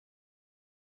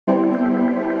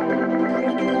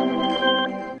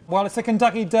Well, it's the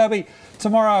Kentucky Derby.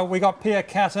 Tomorrow we got Pia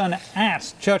Catton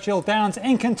at Churchill Downs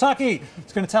in Kentucky.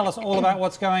 It's going to tell us all about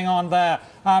what's going on there.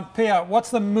 Pia,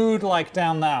 what's the mood like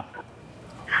down there?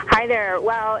 Hi there.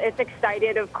 Well, it's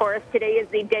excited, of course. Today is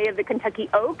the day of the Kentucky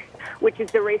Oaks, which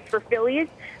is the race for fillies.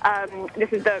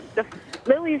 This is the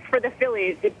Lilies for the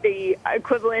fillies. It's the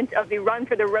equivalent of the Run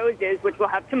for the Roses, which we'll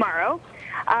have tomorrow.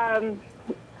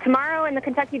 Tomorrow in the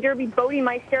Kentucky Derby,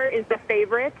 Bodemeister is the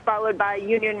favorite, followed by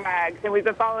Union Rags. And we've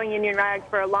been following Union Rags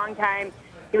for a long time.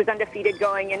 He was undefeated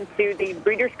going into the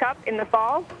Breeders' Cup in the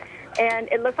fall. And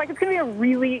it looks like it's going to be a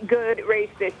really good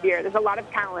race this year. There's a lot of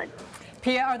talent.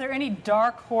 Pia, are there any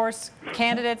dark horse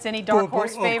candidates, any dark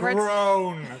horse favorites?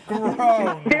 Grown.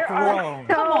 There are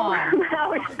so Come on.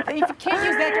 If you can't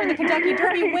use that during the Kentucky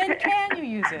Derby, when can you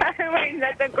use it? Wait,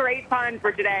 that's a great pun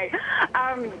for today.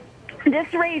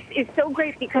 This race is so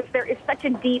great because there is such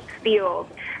a deep field.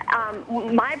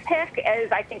 My pick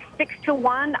is, I think,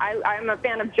 6-1. I'm a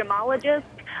fan of Gemologist.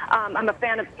 I'm a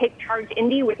fan of Take Charge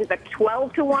Indy, which is a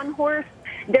 12-1 horse.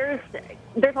 There's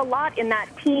a lot in that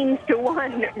teens to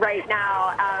 1 right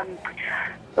now.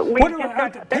 There's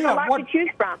a lot to choose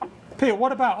from. Pia,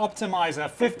 what about Optimizer?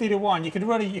 50-1. You could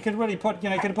really put,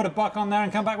 you could put a buck on there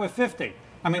and come back with 50.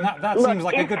 I mean, that seems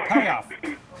like a good payoff.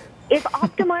 If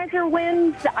Optimizer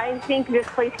wins, I think this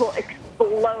place will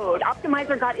explode.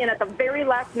 Optimizer got in at the very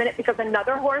last minute because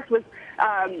another horse was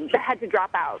had to drop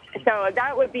out. So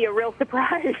that would be a real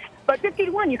surprise. But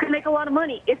 50-1, you could make a lot of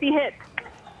money if he hits.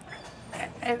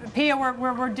 Pia,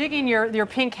 we're digging your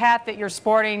pink hat that you're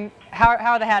sporting. How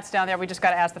are the hats down there? We just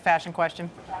got to ask the fashion question.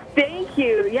 Thank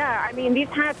you. Yeah, I mean, these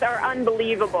hats are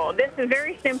unbelievable. This is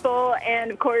very simple, and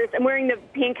of course, I'm wearing the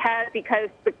pink hat because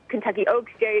the Kentucky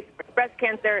Oaks Day for breast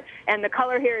cancer, and the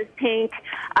color here is pink.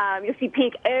 You'll see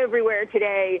pink everywhere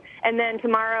today, and then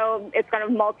tomorrow it's kind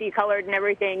of multicolored and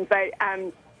everything. But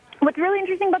what's really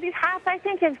interesting about these hats, I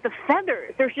think, is the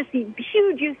feathers. There's just a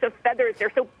huge use of feathers.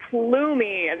 They're so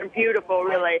plumy and beautiful,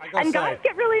 really. And guys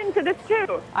get really into this,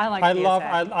 too. I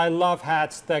love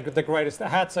hats. They're the greatest. The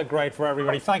hats are great for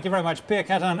everybody. Thank you very much. Pia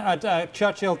Catton at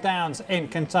Churchill Downs in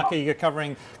Kentucky. You're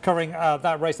covering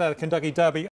that race there, the Kentucky Derby.